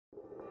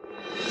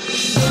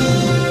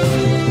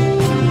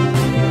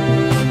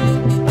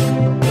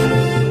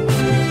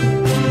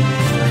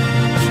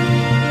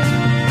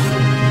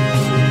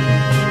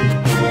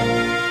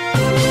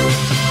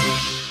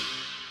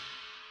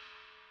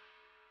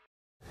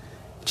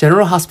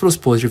General Hospital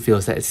Spoilers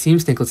reveals that it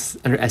seems Nicholas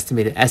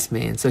underestimated Esme,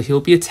 and so he will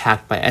be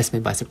attacked by Esme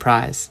by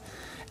surprise.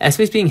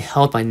 Esme is being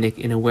held by Nick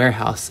in a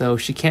warehouse, so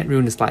she can't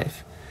ruin his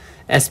life.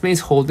 Esme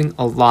is holding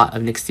a lot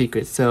of Nick's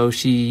secrets, so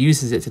she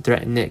uses it to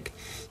threaten Nick.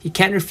 He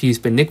can't refuse,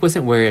 but Nick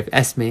wasn't wary of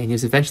Esme, and he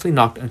was eventually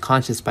knocked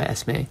unconscious by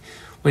Esme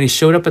when he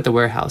showed up at the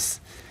warehouse.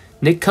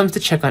 Nick comes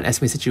to check on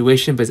Esme's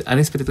situation, but is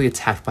unexpectedly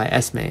attacked by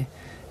Esme.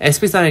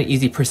 Esme is not an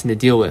easy person to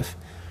deal with.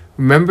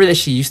 Remember that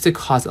she used to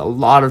cause a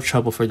lot of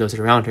trouble for those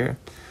around her.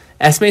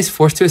 Esme is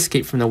forced to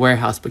escape from the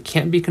warehouse, but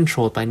can't be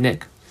controlled by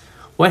Nick.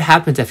 What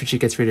happens after she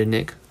gets rid of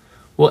Nick?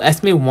 Will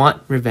Esme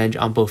want revenge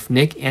on both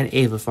Nick and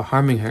Ava for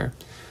harming her?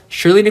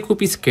 Surely Nick will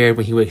be scared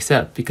when he wakes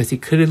up, because he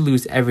could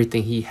lose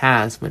everything he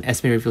has when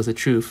Esme reveals the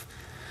truth.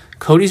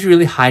 Cody's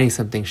really hiding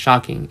something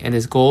shocking, and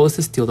his goal is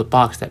to steal the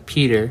box that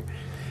Peter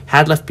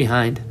had left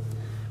behind.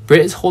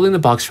 Britt is holding the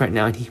box right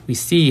now, and we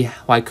see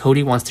why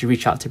Cody wants to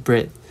reach out to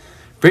Britt.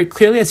 Britt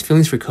clearly has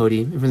feelings for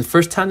Cody, and from the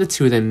first time the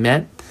two of them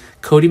met,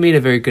 Cody made a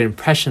very good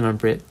impression on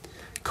Britt.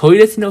 Cody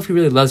doesn't know if he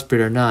really loves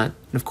Britt or not,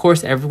 and of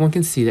course everyone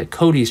can see that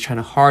Cody is trying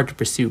hard to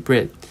pursue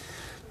Britt.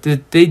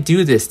 Did they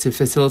do this to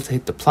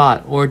facilitate the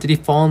plot, or did he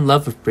fall in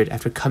love with Britt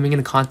after coming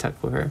into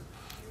contact with her?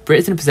 Britt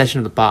is in possession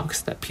of the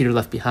box that Peter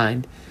left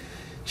behind.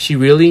 She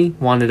really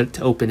wanted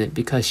to open it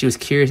because she was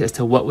curious as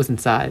to what was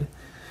inside.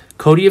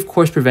 Cody of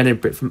course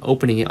prevented Britt from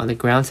opening it on the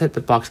grounds that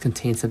the box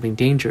contained something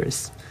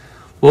dangerous.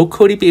 Will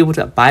Cody be able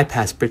to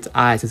bypass Britt's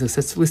eyes and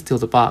successfully steal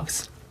the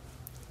box?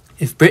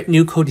 If Britt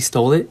knew Cody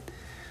stole it,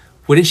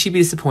 wouldn't she be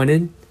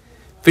disappointed?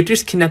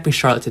 Victor's kidnapping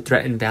Charlotte to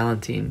threaten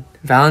Valentine.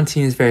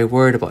 Valentine is very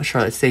worried about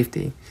Charlotte's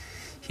safety.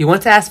 He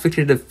wanted to ask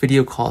Victor to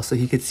video call so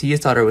he could see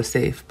his daughter was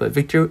safe, but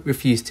Victor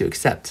refused to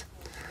accept.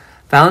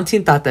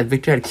 Valentine thought that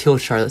Victor had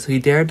killed Charlotte, so he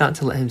dared not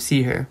to let him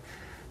see her.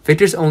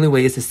 Victor's only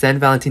way is to send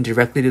Valentine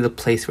directly to the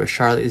place where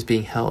Charlotte is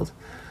being held,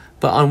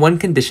 but on one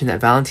condition,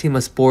 that Valentine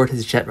must board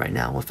his jet right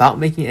now without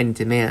making any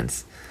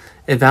demands.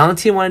 If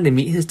Valentine wanted to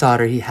meet his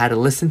daughter, he had to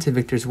listen to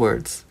Victor's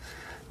words.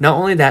 Not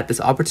only that,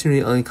 this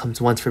opportunity only comes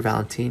once for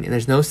Valentine, and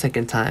there's no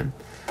second time.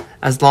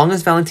 As long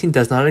as Valentine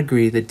does not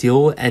agree, the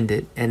deal will end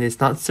it, and it's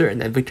not certain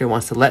that Victor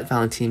wants to let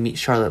Valentine meet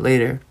Charlotte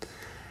later.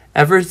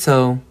 Ever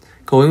so,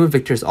 going with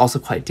Victor is also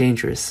quite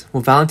dangerous. Will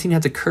Valentine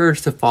have the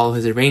courage to follow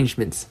his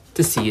arrangements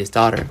to see his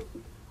daughter?